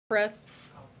Fred?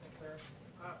 Thanks, sir.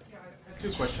 Yeah, I had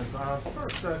two questions.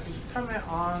 First, could you comment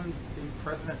on the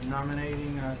president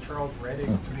nominating Charles Reddick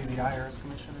to be the IRS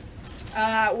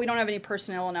commissioner? We don't have any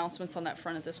personnel announcements on that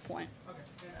front at this point. Okay.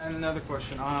 And another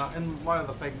question. In light of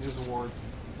the fake news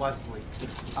awards last week,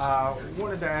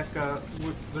 wanted to ask,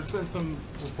 there's been some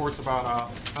reports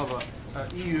about how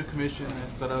the EU Commission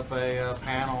has set up a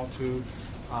panel to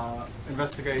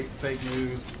investigate fake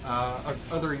news.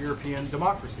 Other European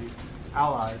democracies,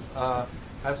 allies,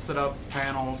 have set up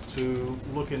panels to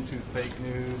look into fake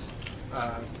news,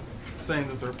 saying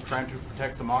that they're trying to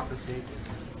protect democracy.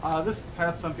 This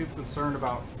has some people concerned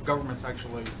about governments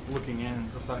actually looking in,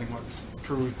 deciding what's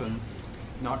truth and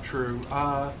not true.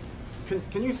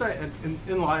 Can you say,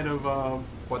 in light of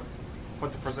what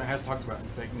the president has talked about in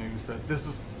fake news, that this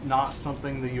is not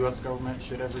something the U.S. government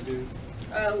should ever do?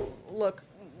 Look,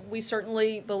 we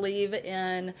certainly believe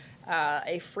in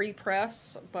a free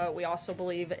press, but we also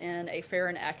believe in a fair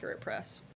and accurate press.